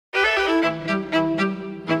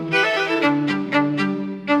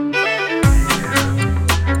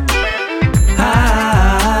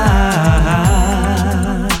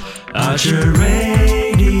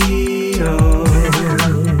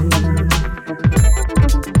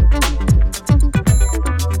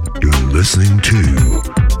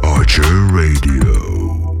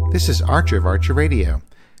Archer of Archer Radio.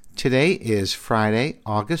 Today is Friday,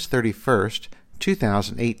 August 31st,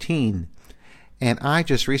 2018, and I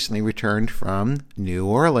just recently returned from New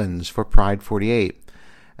Orleans for Pride 48.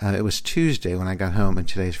 It was Tuesday when I got home, and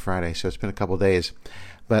today's Friday, so it's been a couple days.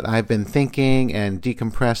 But I've been thinking and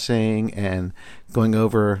decompressing and going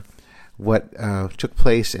over what took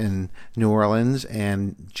place in New Orleans,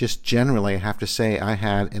 and just generally I have to say I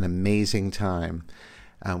had an amazing time.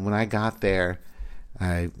 When I got there,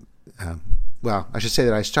 I should say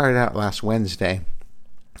that I started out last Wednesday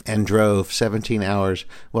and drove 17 hours,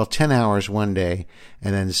 10 hours one day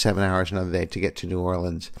and then 7 hours another day to get to New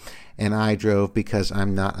Orleans. And I drove because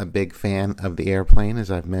I'm not a big fan of the airplane, as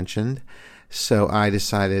I've mentioned, so I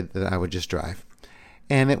decided that I would just drive.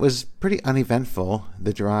 And it was pretty uneventful,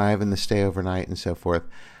 the drive and the stay overnight and so forth.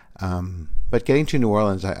 But getting to New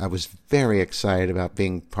Orleans, I was very excited about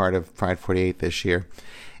being part of Pride 48 this year.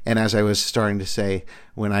 And as I was starting to say,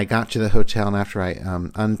 when I got to the hotel and after I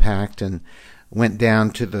unpacked and went down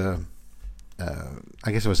to the,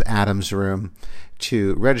 I guess it was Adam's room,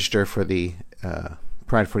 to register for the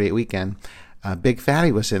Pride 48 weekend, Big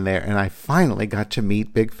Fatty was in there. And I finally got to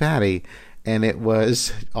meet Big Fatty. And it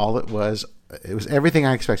was everything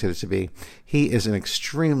I expected it to be. He is an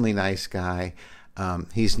extremely nice guy.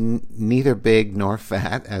 He's neither big nor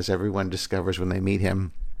fat, as everyone discovers when they meet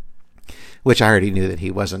him, which I already knew that he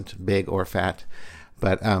wasn't big or fat.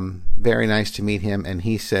 But very nice to meet him. And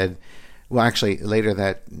he said, well, actually, later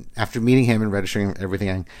that, after meeting him and registering everything,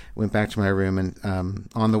 I went back to my room. And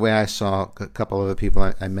on the way, I saw a couple of the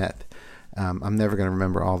people I met. I'm never going to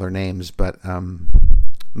remember all their names, but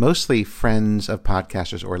mostly friends of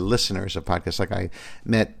podcasters or listeners of podcasts. Like I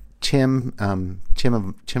met Tim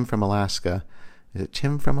from Alaska. Is it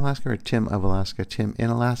Tim from Alaska or Tim of Alaska? Tim in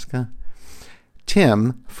Alaska?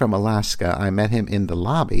 Tim from Alaska. I met him in the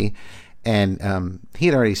lobby, and he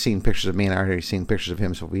had already seen pictures of me, and I had already seen pictures of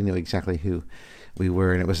him, so we knew exactly who we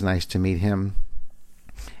were, and it was nice to meet him.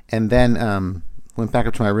 And then went back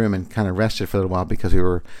up to my room and kind of rested for a little while because we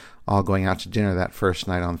were all going out to dinner that first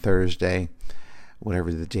night on Thursday.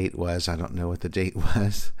 Whatever the date was, I don't know what the date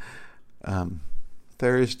was.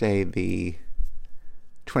 Thursday the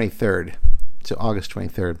 23rd, so August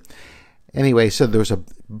 23rd. Anyway, so there was a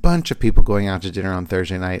bunch of people going out to dinner on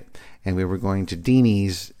Thursday night, and we were going to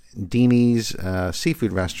Deanie's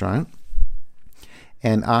seafood restaurant.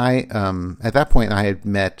 And I, at that point, I had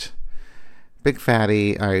met Big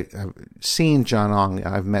Fatty. I've seen John Ong.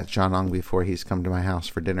 I've met John Ong before. He's come to my house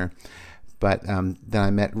for dinner. But then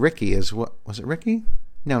I met Ricky as well. Was it Ricky?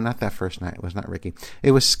 No, not that first night. It was not Ricky.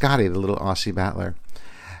 It was Scotty, the little Aussie battler.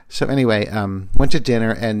 So anyway, went to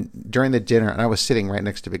dinner, and during the dinner, and I was sitting right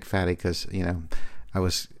next to Big Fatty because, I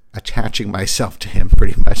was attaching myself to him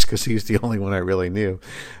pretty much because he was the only one I really knew.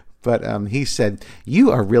 But he said,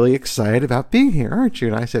 "You are really excited about being here, aren't you?"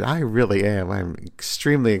 And I said, "I really am. I'm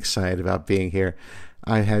extremely excited about being here."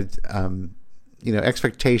 I had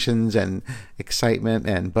expectations and excitement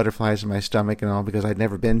and butterflies in my stomach and all because I'd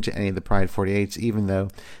never been to any of the Pride 48s, even though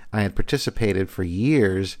I had participated for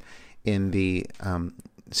years in the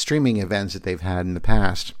streaming events that they've had in the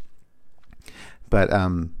past. But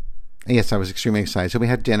yes, I was extremely excited. So we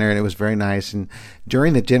had dinner, and it was very nice. And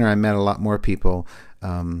during the dinner, I met a lot more people.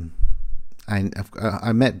 I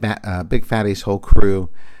met Big Fatty's whole crew,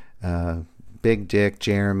 Big Dick,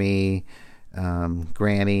 Jeremy,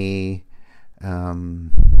 Granny.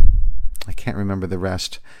 I can't remember the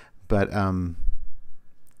rest, but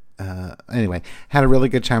anyway, had a really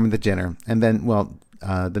good time at the dinner. And then,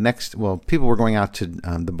 people were going out to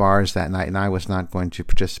the bars that night, and I was not going to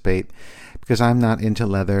participate because I'm not into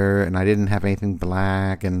leather, and I didn't have anything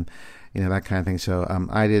black, and that kind of thing. So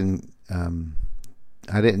I didn't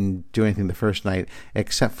do anything the first night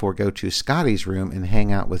except for go to Scotty's room and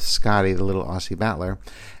hang out with Scotty, the little Aussie battler.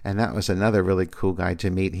 And that was another really cool guy to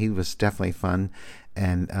meet. He was definitely fun,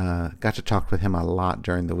 and got to talk with him a lot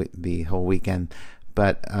during the whole weekend.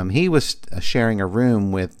 But he was sharing a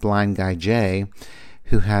room with Blind Guy Jay,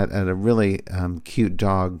 who had a really cute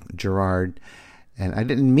dog, Gerard. And I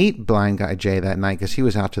didn't meet Blind Guy Jay that night because he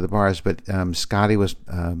was out to the bars, but Scotty was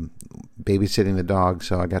babysitting the dog,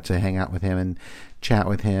 so I got to hang out with him and chat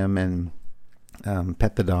with him and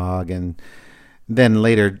pet the dog. And then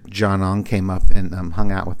later, John Ong came up and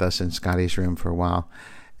hung out with us in Scotty's room for a while.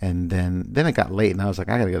 And then it got late, and I was like,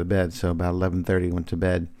 I got to go to bed. So about 11:30, went to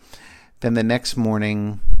bed. Then the next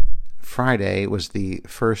morning, Friday, was the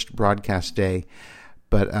first broadcast day,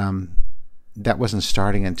 but that wasn't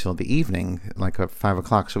starting until the evening, like at 5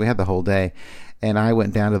 o'clock. So we had the whole day. And I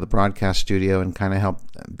went down to the broadcast studio and kind of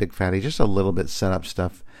helped Big Fatty just a little bit set up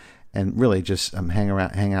stuff and really just hang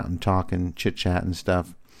out and talk and chit-chat and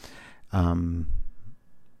stuff. And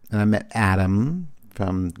I met Adam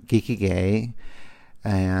from Geeky Gay.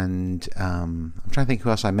 And I'm trying to think who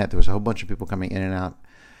else I met. There was a whole bunch of people coming in and out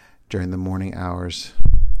during the morning hours.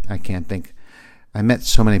 I can't think. I met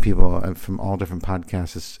so many people from all different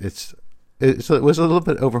podcasts. It was a little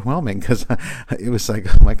bit overwhelming because it was like,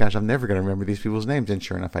 oh my gosh, I'm never going to remember these people's names. And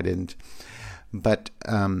sure enough, I didn't. But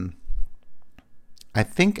I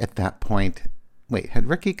think at that point, wait, had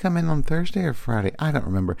Ricky come in on Thursday or Friday? I don't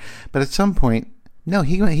remember. But at some point, no,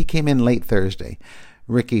 he came in late Thursday.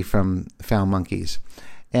 Ricky from Found Monkeys.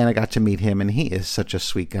 And I got to meet him, and he is such a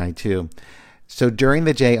sweet guy too. So during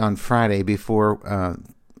the day on Friday, before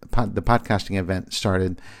the podcasting event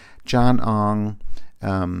started, John Ong,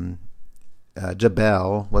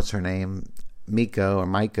 Jabel, what's her name? Miko,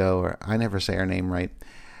 or I never say her name right.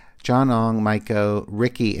 John Ong, Miko,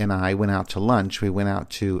 Ricky, and I went out to lunch. We went out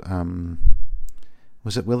to,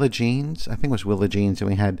 was it Willa Jean's? I think it was Willa Jean's, and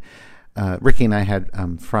we had, Ricky and I had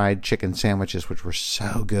fried chicken sandwiches, which were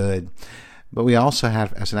so good. But we also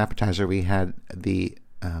had, as an appetizer, we had the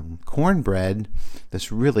cornbread,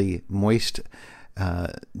 this really moist,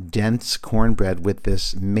 dense cornbread with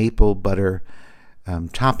this maple butter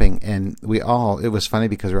topping. And it was funny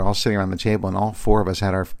because we were all sitting around the table, and all four of us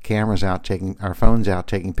had our cameras out, our phones out,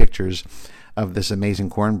 taking pictures of this amazing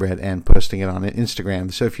cornbread and posting it on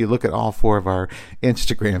Instagram. So if you look at all four of our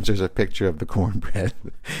Instagrams, there's a picture of the cornbread.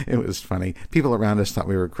 It was funny. People around us thought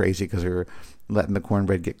we were crazy because we were letting the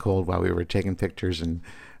cornbread get cold while we were taking pictures and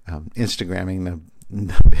Instagramming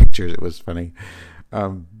the pictures. It was funny.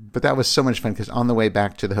 But that was so much fun because on the way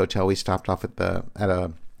back to the hotel, we stopped off at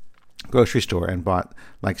a grocery store and bought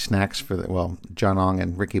like snacks John Ong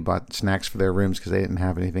and Ricky bought snacks for their rooms because they didn't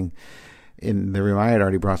have anything in the room. I had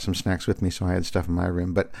already brought some snacks with me, so I had stuff in my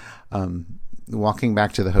room. But walking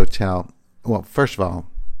back to the hotel, well, first of all,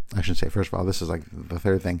 I shouldn't say first of all, this is like the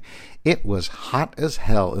third thing. It was hot as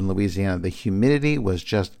hell in Louisiana. The humidity was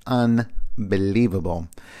just unbelievable.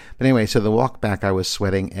 But anyway, so the walk back, I was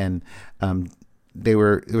sweating, and there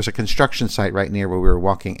was a construction site right near where we were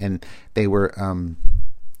walking, and they were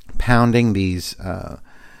pounding these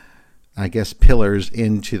I guess pillars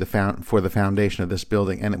into for the foundation of this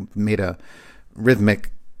building, and it made a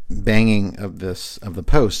rhythmic banging of the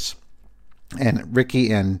posts. And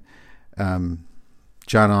Ricky and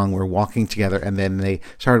John Ong were walking together, and then they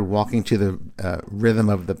started walking to the rhythm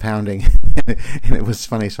of the pounding, and it was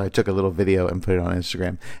funny. So I took a little video and put it on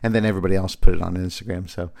Instagram, and then everybody else put it on Instagram.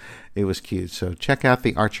 So it was cute. So check out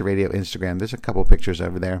the Archer Radio Instagram. There's a couple pictures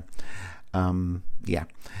over there. Yeah.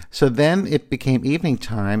 So then it became evening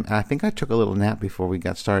time. I think I took a little nap before we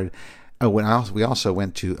got started. Oh, we also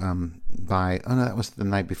went to that was the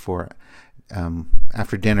night before.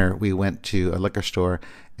 After dinner, we went to a liquor store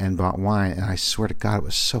and bought wine. And I swear to God, it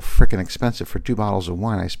was so freaking expensive for 2 bottles of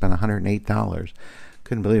wine. I spent $108.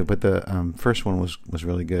 Couldn't believe it. But the first one was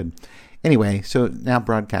really good. Anyway, so now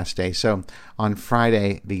broadcast day. So on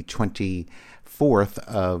Friday, the 24th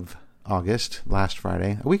of August, last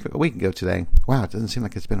Friday, a week ago today. Wow, it doesn't seem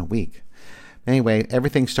like it's been a week. Anyway,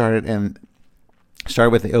 everything started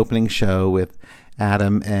with the opening show with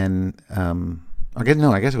Adam and I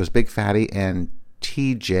guess it was Big Fatty and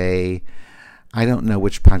TJ. I don't know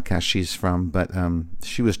which podcast she's from, but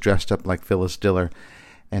she was dressed up like Phyllis Diller,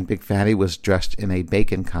 and Big Fatty was dressed in a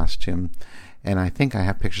bacon costume, and I think I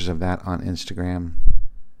have pictures of that on Instagram,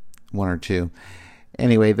 one or two.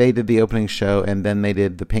 Anyway, they did the opening show, and then they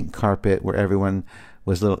did the pink carpet where everyone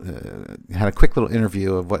was had a quick little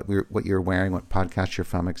interview of what you're wearing, what podcast you're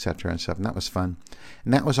from, etc. and stuff, and that was fun.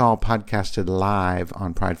 And that was all podcasted live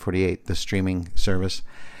on Pride 48, the streaming service.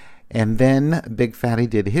 And then Big Fatty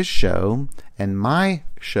did his show, and my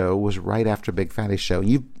show was right after Big Fatty's show.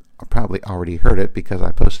 You've probably already heard it because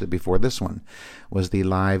I posted it before this one, was the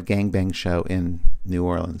live gangbang show in New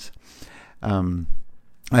Orleans.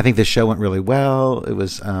 I think the show went really well. It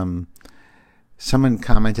was, someone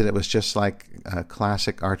commented it was just like a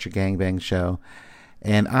classic Archer gangbang show.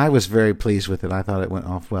 And I was very pleased with it. I thought it went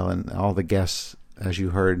off well. And all the guests, as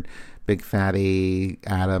you heard, Big Fatty,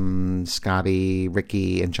 Adam, Scotty,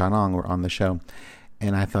 Ricky, and John Ong were on the show.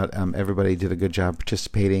 And I thought everybody did a good job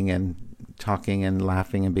participating and talking and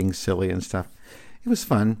laughing and being silly and stuff. It was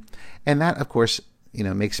fun. And that, of course,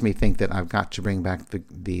 makes me think that I've got to bring back the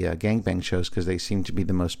gangbang shows because they seem to be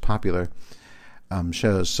the most popular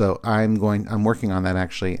shows. So I'm working on that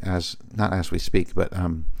actually, not as we speak, but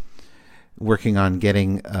working on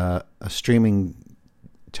getting a streaming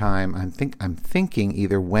time. I'm thinking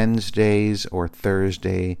either Wednesdays or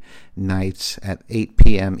Thursday nights at 8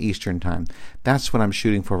 p.m. Eastern time. That's what I'm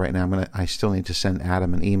shooting for right now. I still need to send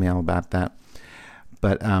Adam an email about that.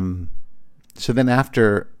 But so then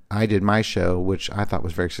after I did my show, which I thought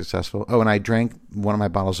was very successful. Oh, and I drank one of my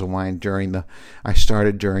bottles of wine I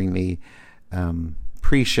started during the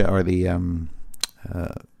pre-show or the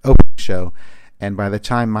opening show, and by the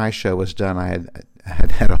time my show was done, I had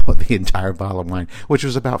the entire bottle of wine, which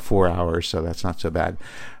was about 4 hours, so that's not so bad.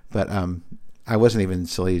 But I wasn't even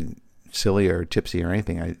silly or tipsy or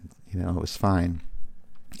anything. It was fine.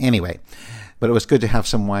 Anyway, but it was good to have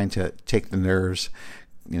some wine to take the nerves,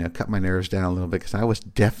 cut my nerves down a little bit, because I was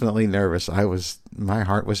definitely nervous. My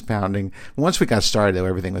heart was pounding. Once we got started, though,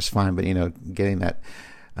 everything was fine. But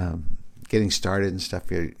getting started and stuff,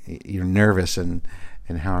 you're nervous and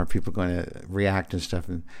how are people going to react and stuff.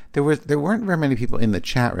 And there weren't very many people in the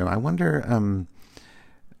chat room. I wonder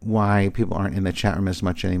why people aren't in the chat room as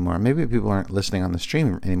much anymore. Maybe people aren't listening on the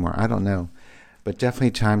stream anymore. I don't know. But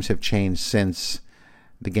definitely times have changed since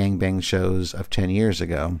the gangbang shows of 10 years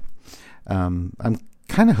ago. I'm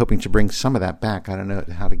kind of hoping to bring some of that back. I don't know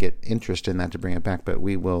how to get interest in that to bring it back, but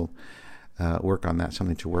we will work on that,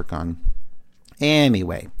 something to work on.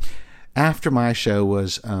 Anyway, after my show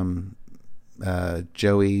was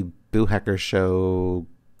Joey Boohecker's show,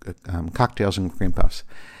 Cocktails and Cream Puffs,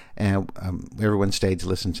 and everyone stayed to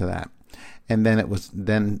listen to that. And then a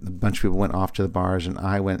bunch of people went off to the bars, and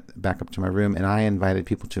I went back up to my room, and I invited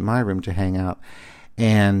people to my room to hang out.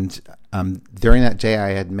 And during that day, I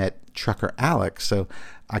had met Trucker Alex, so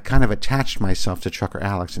I kind of attached myself to Trucker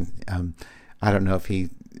Alex, and I don't know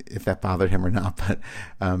if that bothered him or not, but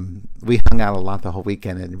we hung out a lot the whole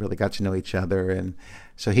weekend and really got to know each other. And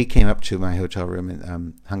so he came up to my hotel room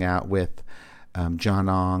and hung out with John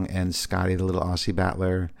Ong and Scotty, the little Aussie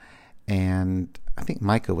battler, and I think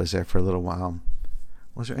Micah was there for a little while.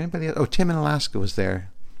 Was there anybody else? Oh, Tim in Alaska was there.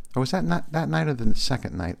 Or was that not that night or the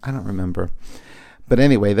second night? I don't remember. But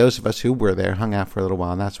anyway, those of us who were there hung out for a little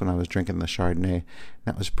while, and that's when I was drinking the Chardonnay.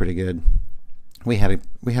 That was pretty good. We had a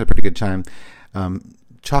pretty good time.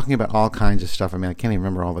 Talking about all kinds of stuff. I mean, I can't even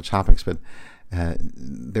remember all the topics, but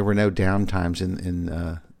there were no down times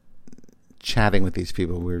in chatting with these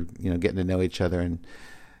people. We were, getting to know each other and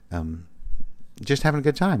just having a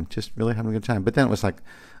good time. Just really having a good time. But then it was like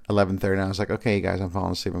 11:30, and I was like, okay, you guys, I'm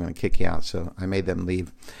falling asleep. I'm going to kick you out. So I made them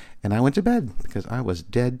leave, and I went to bed because I was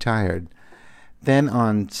dead tired. Then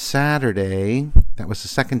on Saturday, that was the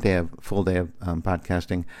second full day of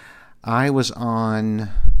podcasting, I was on...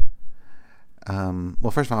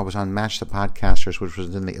 first of all, I was on Match the Podcasters, which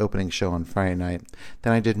was in the opening show on Friday night.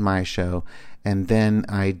 Then I did my show, and then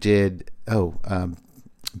I did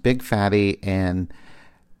Big Fatty and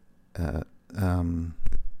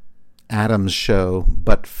Adam's show,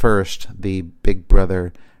 but first the Big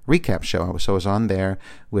Brother recap show. So I was on there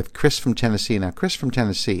with Chris from Tennessee. Now, Chris from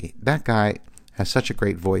Tennessee, that guy has such a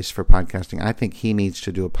great voice for podcasting. I think he needs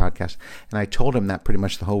to do a podcast. And I told him that pretty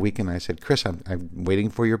much the whole weekend. I said, Chris, I'm waiting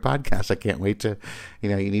for your podcast. I can't wait to,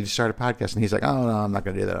 you need to start a podcast. And he's like, oh, no, I'm not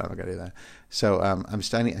going to do that. I'm not going to do that. So I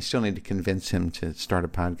still need to convince him to start a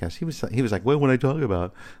podcast. He was like, what would I talk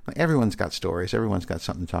about? Like, everyone's got stories. Everyone's got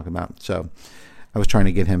something to talk about. So I was trying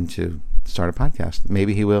to get him to start a podcast.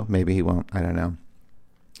 Maybe he will. Maybe he won't. I don't know.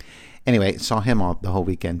 Anyway, saw him the whole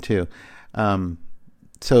weekend too.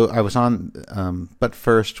 So I was on, but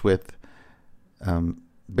first with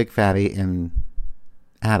Big Fatty and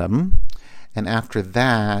Adam. And after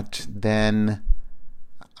that, then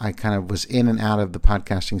I kind of was in and out of the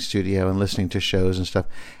podcasting studio and listening to shows and stuff.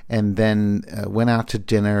 And then went out to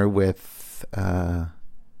dinner with,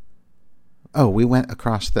 we went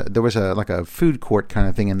across there was a food court kind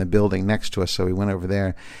of thing in the building next to us. So we went over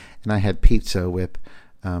there, and I had pizza with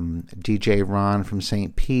DJ Ron from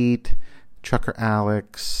St. Pete, Trucker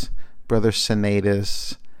Alex, Brother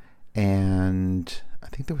Sinatus, and I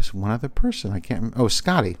think there was one other person. I can't remember. Oh,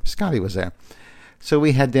 Scotty. Scotty was there. So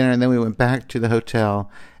we had dinner, and then we went back to the hotel,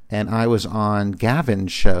 and I was on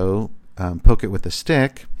Gavin's show, Poke It With a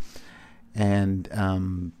Stick, and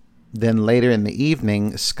then later in the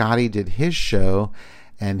evening, Scotty did his show,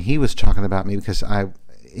 and he was talking about me because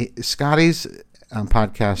Scotty's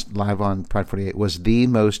podcast live on Pride 48 was the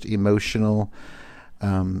most emotional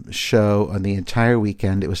show on the entire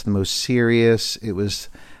weekend. It was the most serious. It was,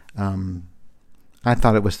 I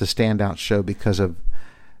thought it was the standout show because of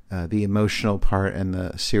the emotional part and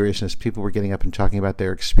the seriousness. People were getting up and talking about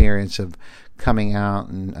their experience of coming out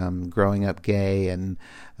and growing up gay and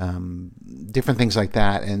different things like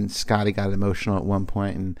that. And Scotty got emotional at one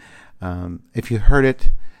point, and if you heard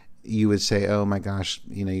it, you would say, oh my gosh,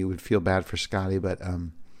 you would feel bad for Scotty. But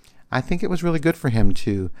I think it was really good for him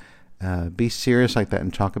to be serious like that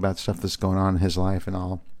and talk about stuff that's going on in his life and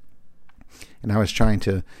all. And I was trying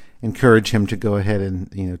to encourage him to go ahead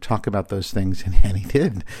and talk about those things, and he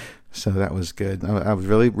did. So that was good. I was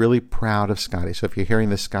really, really proud of Scotty. So if you're hearing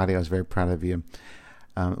this, Scotty, I was very proud of you.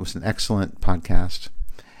 It was an excellent podcast.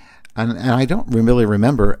 And I don't really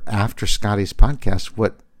remember after Scotty's podcast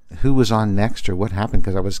who was on next or what happened,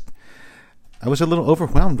 because I was a little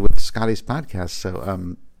overwhelmed with Scotty's podcast.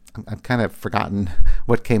 So I've kind of forgotten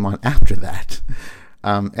what came on after that.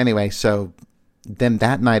 Anyway, so then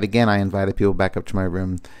that night again, I invited people back up to my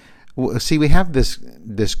room. See, we have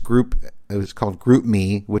this group. It was called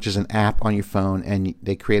GroupMe, which is an app on your phone, and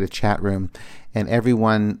they create a chat room, and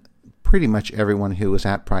pretty much everyone who was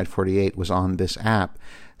at Pride 48 was on this app.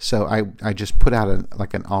 So I just put out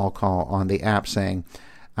an all call on the app saying,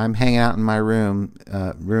 I'm hanging out in my room,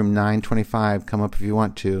 room 925. Come up if you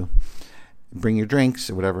want to. Bring your drinks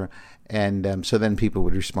or whatever. And so then people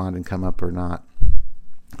would respond and come up or not.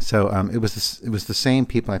 So it was the same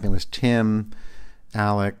people. I think it was Tim,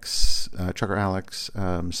 Alex, Trucker Alex,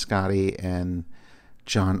 Scotty, and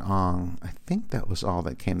John Ong. I think that was all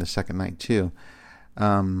that came the second night too.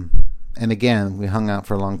 And again, we hung out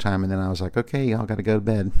for a long time, and then I was like, okay, y'all got to go to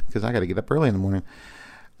bed because I got to get up early in the morning.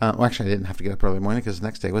 Well, actually, I didn't have to get up early in the morning because the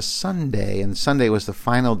next day was Sunday, and Sunday was the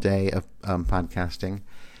final day of podcasting.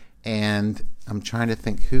 And I'm trying to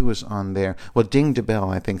think who was on there. Well, Ding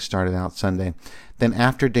DeBell, I think, started out Sunday. Then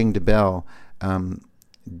after Ding DeBell,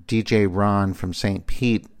 DJ Ron from St.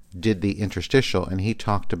 Pete did the interstitial, and he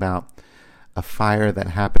talked about a fire that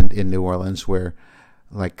happened in New Orleans where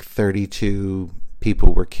like 32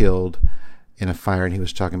 people were killed in a fire, and he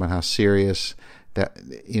was talking about how serious that,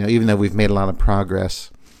 even though we've made a lot of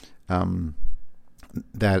progress,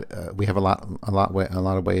 that we have a lot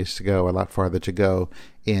of ways to go, a lot farther to go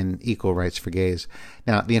in equal rights for gays.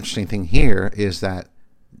 Now, the interesting thing here is that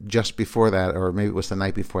just before that, or maybe it was the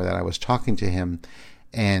night before that, I was talking to him,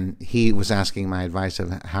 and he was asking my advice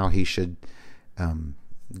of how he should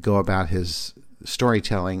go about his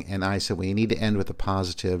storytelling, and I said, well, you need to end with a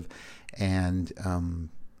positive, and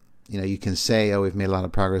you can say, oh, we've made a lot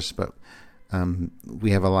of progress, but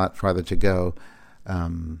we have a lot farther to go.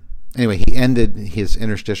 Anyway, he ended his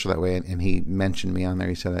interstitial that way, and he mentioned me on there.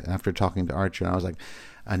 He said, after talking to Archer, and I was like,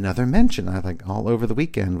 another mention. I like all over the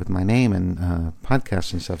weekend with my name and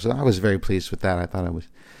podcasts and stuff. So I was very pleased with that. I thought I was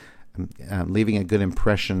leaving a good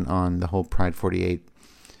impression on the whole Pride 48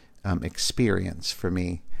 experience for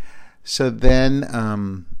me. So then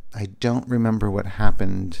I don't remember what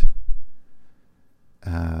happened.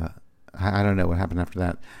 I don't know what happened after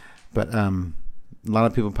that. But a lot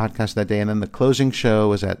of people podcasted that day. And then the closing show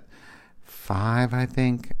was at 5, I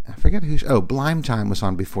think. I forget who. Blime Time was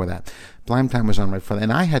on before that. Blime Time was on right before that.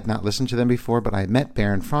 And I had not listened to them before, but I met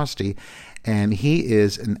Baron Frosty, and he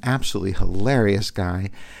is an absolutely hilarious guy.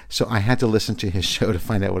 So I had to listen to his show to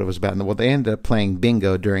find out what it was about. And well, they ended up playing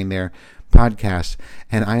bingo during their podcast,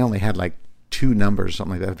 and I only had like 2 numbers,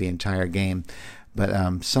 something like that, the entire game. But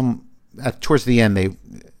towards the end,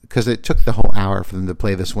 because it took the whole hour for them to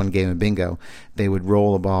play this one game of bingo, they would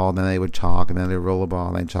roll a ball, and then they would talk, and then they would roll a ball,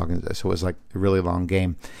 and they'd talk. So it was like a really long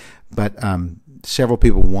game. But several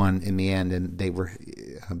people won in the end, and they were,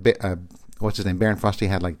 what's his name? Baron Frosty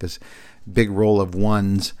had like this big roll of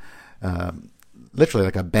ones, literally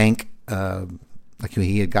like a bank, like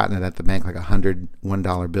he had gotten it at the bank, like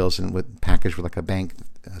 $101 bills, and with packaged with like a bank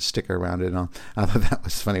sticker around it. And all. I thought that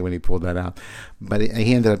was funny when he pulled that out. But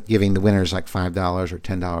he ended up giving the winners like $5 or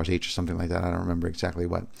 $10 each or something like that. I don't remember exactly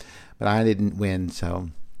what. But I didn't win, so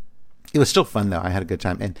it was still fun though. I had a good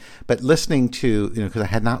time. But listening to, because I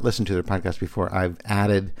had not listened to their podcast before, I've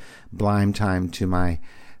added Blime Time to my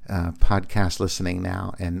podcast listening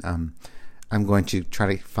now, and I'm going to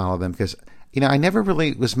try to follow them because I never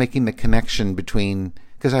really was making the connection between,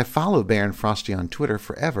 because I followed Baron Frosty on Twitter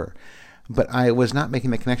forever, but I was not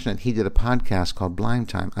making the connection that he did a podcast called Blime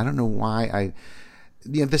Time. I don't know why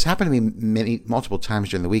this happened to me multiple times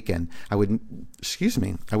during the weekend. I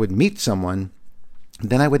would meet someone,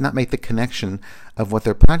 then I would not make the connection of what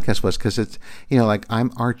their podcast was, because it's, like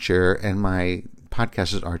I'm Archer and my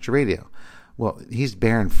podcast is Archer Radio. Well, he's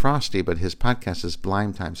Baron Frosty, but his podcast is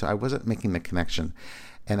Blime Time. So I wasn't making the connection.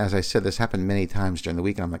 And as I said, this happened many times during the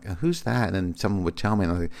week. And I'm like, who's that? And then someone would tell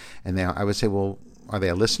me, and I would say, well, are they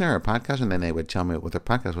a listener or a podcast? And then they would tell me what their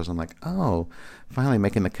podcast was. I'm like, oh, finally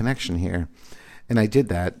making the connection here. And I did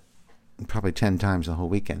that probably 10 times the whole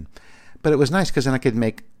weekend. But it was nice because then I could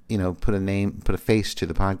make, put a face to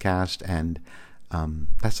the podcast. And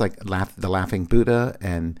that's like The Laughing Buddha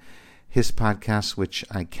and his podcast, which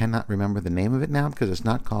I cannot remember the name of it now because it's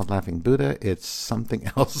not called Laughing Buddha. It's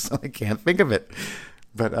something else. I can't think of it.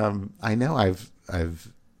 But I know I'm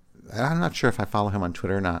not sure if I follow him on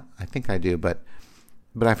Twitter or not. I think I do, but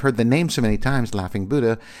but I've heard the name so many times, Laughing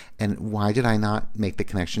Buddha, and why did I not make the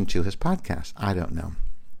connection to his podcast? I don't know.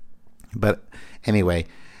 But anyway,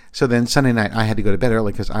 so then Sunday night I had to go to bed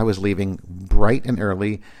early because I was leaving bright and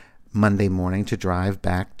early Monday morning to drive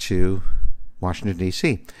back to Washington,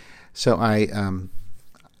 D.C. So I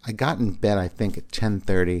got in bed, I think, at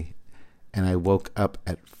 10:30, and I woke up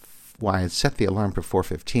at, well, I had set the alarm for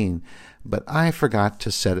 4:15, but I forgot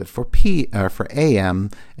to set it for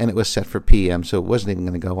a.m., and it was set for p.m., so it wasn't even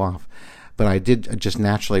going to go off. But I did just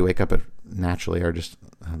naturally wake up at,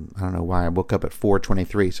 I don't know why, I woke up at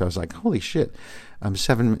 4:23, so I was like, holy shit, I'm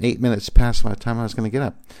 7-8 minutes past my time I was going to get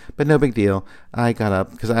up. But no big deal. I got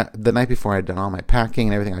up, because the night before I had done all my packing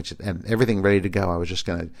and everything, I just had everything ready to go. I was just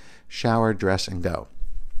going to shower, dress, and go.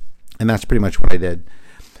 And that's pretty much what I did.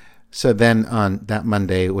 So then on that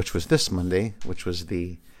Monday, which was this Monday, which was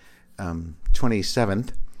the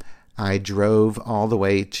 27th, I drove all the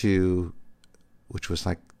way to, which was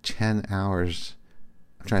like 10 hours.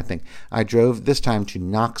 I'm trying to think. I drove this time to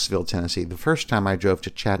Knoxville, Tennessee. The first time I drove to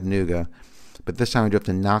Chattanooga, but this time I drove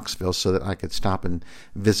to Knoxville so that I could stop and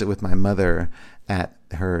visit with my mother at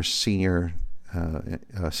her senior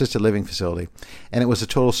assisted living facility. And it was a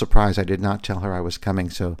total surprise. I did not tell her I was coming,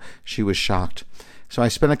 so she was shocked. So I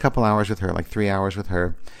spent a couple hours with her, like 3 hours with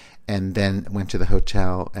her, and then went to the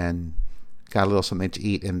hotel and got a little something to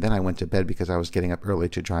eat, and then I went to bed because I was getting up early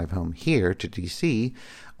to drive home here to D.C.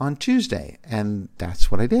 on Tuesday, and that's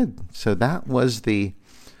what I did. So that was the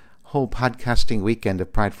whole podcasting weekend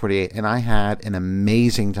of Pride 48, and I had an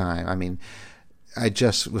amazing time. I mean, I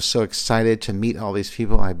just was so excited to meet all these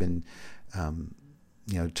people I've been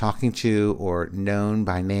talking to or known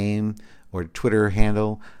by name or Twitter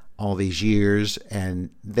handle all these years, and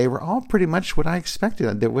they were all pretty much what I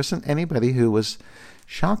expected. There wasn't anybody who was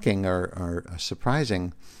shocking or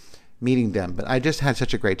surprising meeting them, but I just had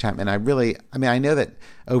such a great time. And I know that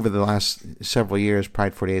over the last several years,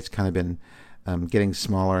 Pride 48's kind of been getting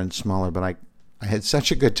smaller and smaller, but I had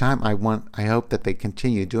such a good time. I hope that they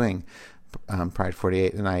continue doing Pride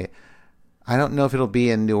 48, and I don't know if it'll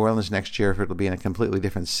be in New Orleans next year, if it'll be in a completely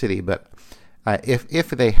different city, but if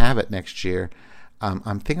they have it next year, I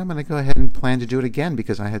think I'm going to go ahead and plan to do it again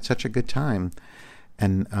because I had such a good time.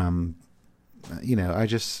 And, I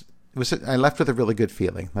left with a really good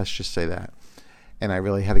feeling. Let's just say that. And I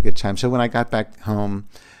really had a good time. So when I got back home,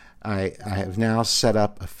 I have now set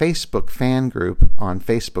up a Facebook fan group on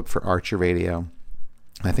Facebook for Archer Radio.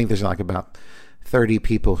 I think there's like about 30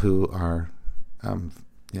 people who are,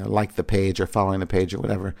 like the page or following the page or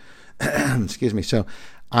whatever. Excuse me. So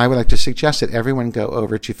I would like to suggest that everyone go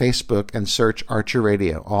over to Facebook and search Archer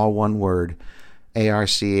Radio, all one word,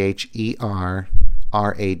 ARCHER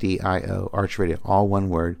RADIO, Archer Radio, all one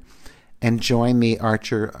word, and join the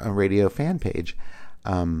Archer Radio fan page.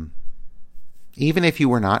 Even if you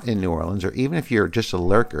were not in New Orleans, or even if you're just a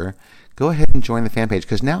lurker, go ahead and join the fan page,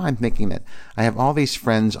 because now I'm thinking that I have all these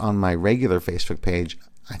friends on my regular Facebook page.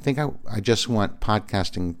 I think I just want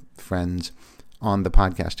podcasting friends on the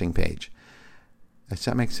podcasting page. Does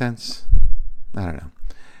that make sense? I don't know.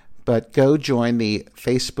 But go join the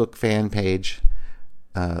Facebook fan page,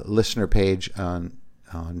 listener page on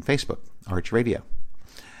Facebook, Arch Radio.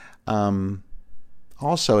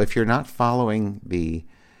 Also, if you're not following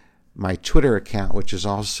my Twitter account, which is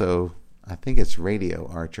also, I think it's Radio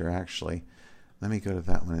Archer, actually. Let me go to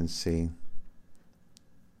that one and see.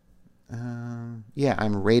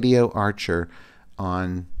 I'm Radio Archer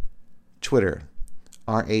on Twitter.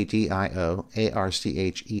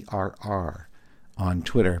 RADIOARCHERR on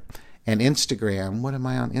Twitter. And Instagram, what am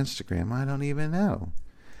I on Instagram? I don't even know.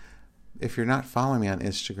 If you're not following me on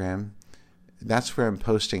Instagram, that's where I'm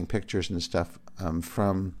posting pictures and stuff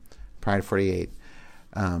from Pride 48.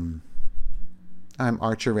 I'm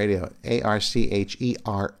Archer Radio,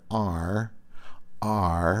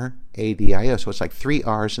 ARCHERRRADIO. So it's like 3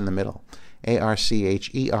 R's in the middle.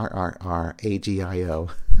 ARCHERRRADIO.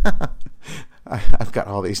 I've got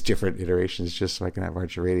all these different iterations just so I can have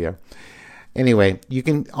Archer Radio. Anyway,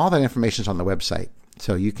 all that information is on the website.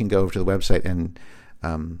 So you can go over to the website and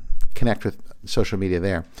connect with social media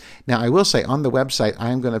there. Now, I will say on the website,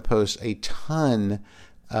 I'm going to post a ton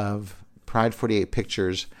of Pride 48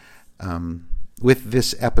 pictures with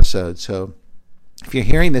this episode. So if you're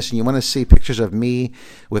hearing this and you want to see pictures of me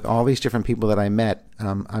with all these different people that I met,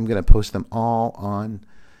 I'm going to post them all on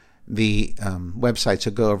the website.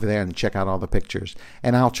 So go over there and check out all the pictures.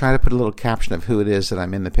 And I'll try to put a little caption of who it is that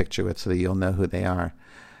I'm in the picture with so that you'll know who they are.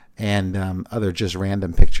 And other just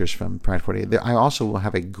random pictures from Pride 48. I also will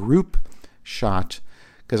have a group shot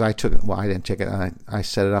because I didn't take it. I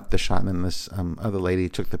set it up, the shot, and then this other lady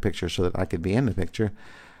took the picture so that I could be in the picture.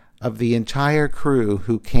 of the entire crew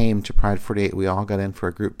who came to Pride 48. We all got in for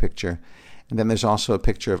a group picture. And then there's also a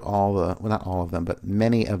picture of all the, well, not all of them, but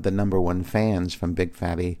many of the number one fans from Big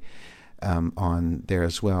Fatty on there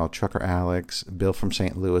as well. Trucker Alex, Bill from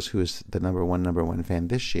St. Louis, who is the number one fan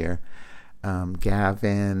this year.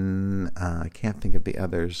 Gavin, I can't think of the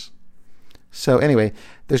others. So anyway,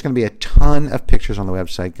 there's going to be a ton of pictures on the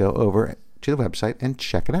website. Go over to the website and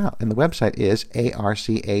check it out. And the website is archerr.com.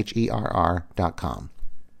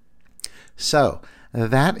 So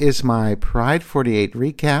that is my Pride 48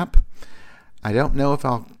 recap. I don't know if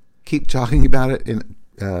I'll keep talking about it in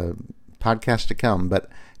podcasts to come, but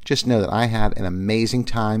just know that I had an amazing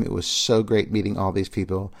time. It was so great meeting all these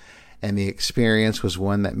people, and the experience was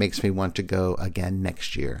one that makes me want to go again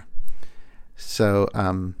next year. So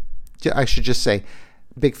I should just say,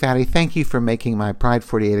 Big Fatty, thank you for making my Pride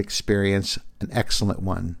 48 experience an excellent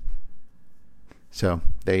one. So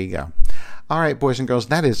there you go. All right, boys and girls,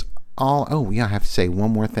 that is all. Oh, yeah, I have to say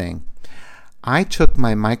one more thing. I took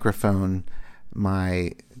my microphone,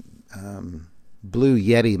 my Blue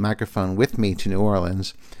Yeti microphone, with me to New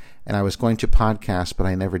Orleans, and I was going to podcast, but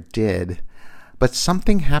I never did. But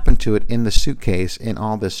something happened to it in the suitcase in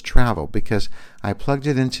all this travel, because I plugged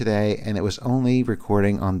it in today and it was only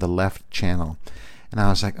recording on the left channel. And I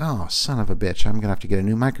was like, oh, son of a bitch, I'm going to have to get a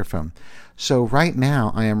new microphone. So right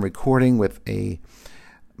now I am recording with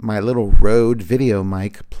my little Rode video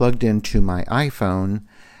mic plugged into my iPhone.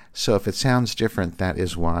 So if it sounds different, that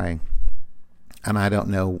is why. And I don't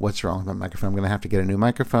know what's wrong with my microphone. I'm going to have to get a new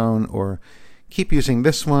microphone or keep using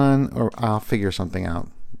this one, or I'll figure something out.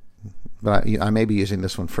 But I may be using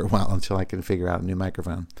this one for a while until I can figure out a new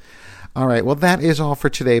microphone. All right, well, that is all for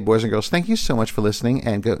today, boys and girls. Thank you so much for listening.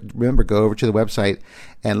 And remember, go over to the website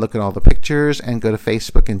and look at all the pictures, and go to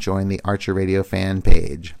Facebook and join the Archer Radio fan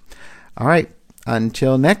page. All right,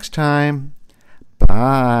 until next time,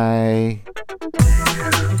 bye.